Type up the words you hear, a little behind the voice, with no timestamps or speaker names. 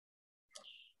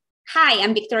Hi,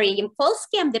 I'm Victoria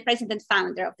Yampolsky. I'm the president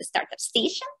founder of the Startup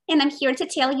Station, and I'm here to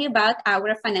tell you about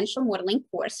our financial modeling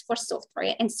course for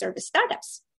software and service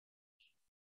startups.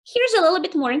 Here's a little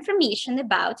bit more information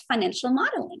about financial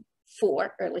modeling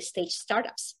for early stage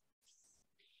startups.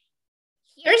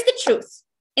 Here's the truth.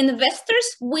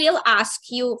 Investors will ask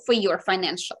you for your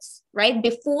financials, right?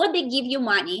 Before they give you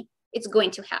money, it's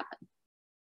going to happen.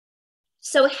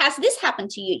 So has this happened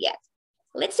to you yet?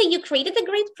 Let's say you created a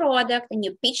great product and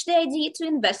you pitch the idea to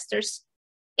investors,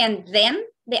 and then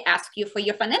they ask you for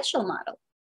your financial model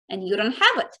and you don't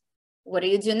have it. What do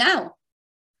you do now?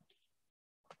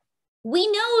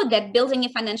 We know that building a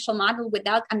financial model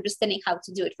without understanding how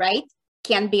to do it right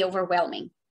can be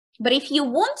overwhelming. But if you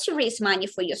want to raise money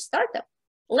for your startup,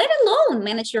 let alone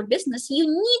manage your business, you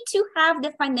need to have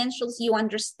the financials you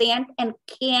understand and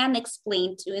can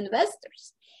explain to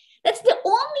investors. That's the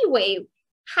only way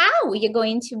how you're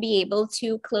going to be able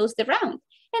to close the round.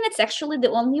 And it's actually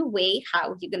the only way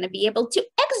how you're going to be able to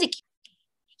execute.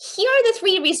 Here are the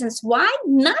 3 reasons why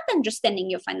not understanding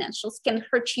your financials can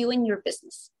hurt you in your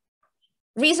business.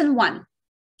 Reason 1,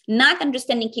 not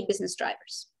understanding key business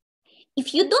drivers.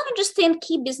 If you don't understand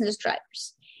key business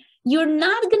drivers, you're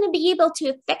not going to be able to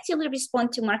effectively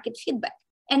respond to market feedback.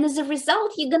 And as a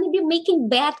result, you're going to be making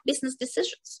bad business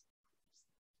decisions.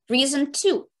 Reason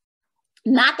 2,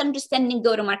 not understanding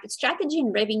go-to-market strategy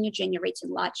and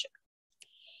revenue-generating logic.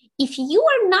 If you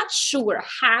are not sure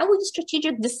how your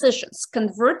strategic decisions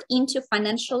convert into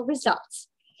financial results,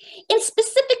 and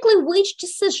specifically which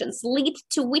decisions lead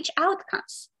to which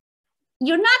outcomes,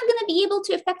 you're not going to be able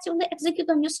to effectively execute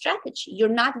on your strategy. You're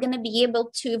not going to be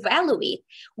able to evaluate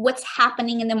what's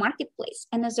happening in the marketplace.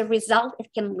 And as a result,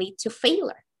 it can lead to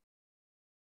failure.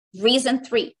 Reason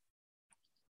 3,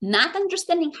 not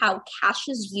understanding how cash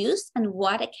is used and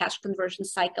what a cash conversion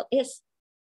cycle is.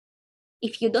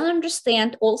 If you don't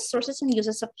understand all sources and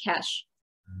uses of cash,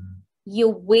 you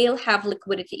will have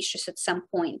liquidity issues at some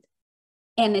point.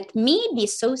 And it may be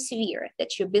so severe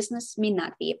that your business may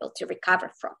not be able to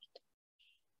recover from it.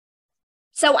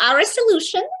 So our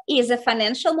solution is a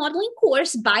financial modeling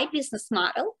course by business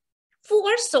model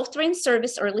for software and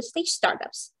service early stage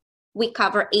startups. We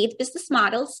cover 8 business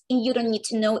models, and you don't need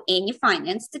to know any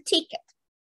finance to take it.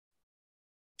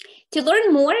 To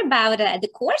learn more about the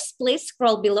course, please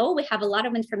scroll below. We have a lot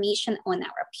of information on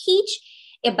our page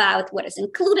about what is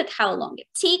included, how long it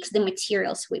takes, the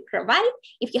materials we provide.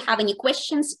 If you have any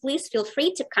questions, please feel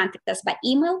free to contact us by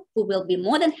email. We will be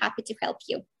more than happy to help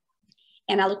you.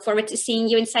 And I look forward to seeing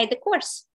you inside the course.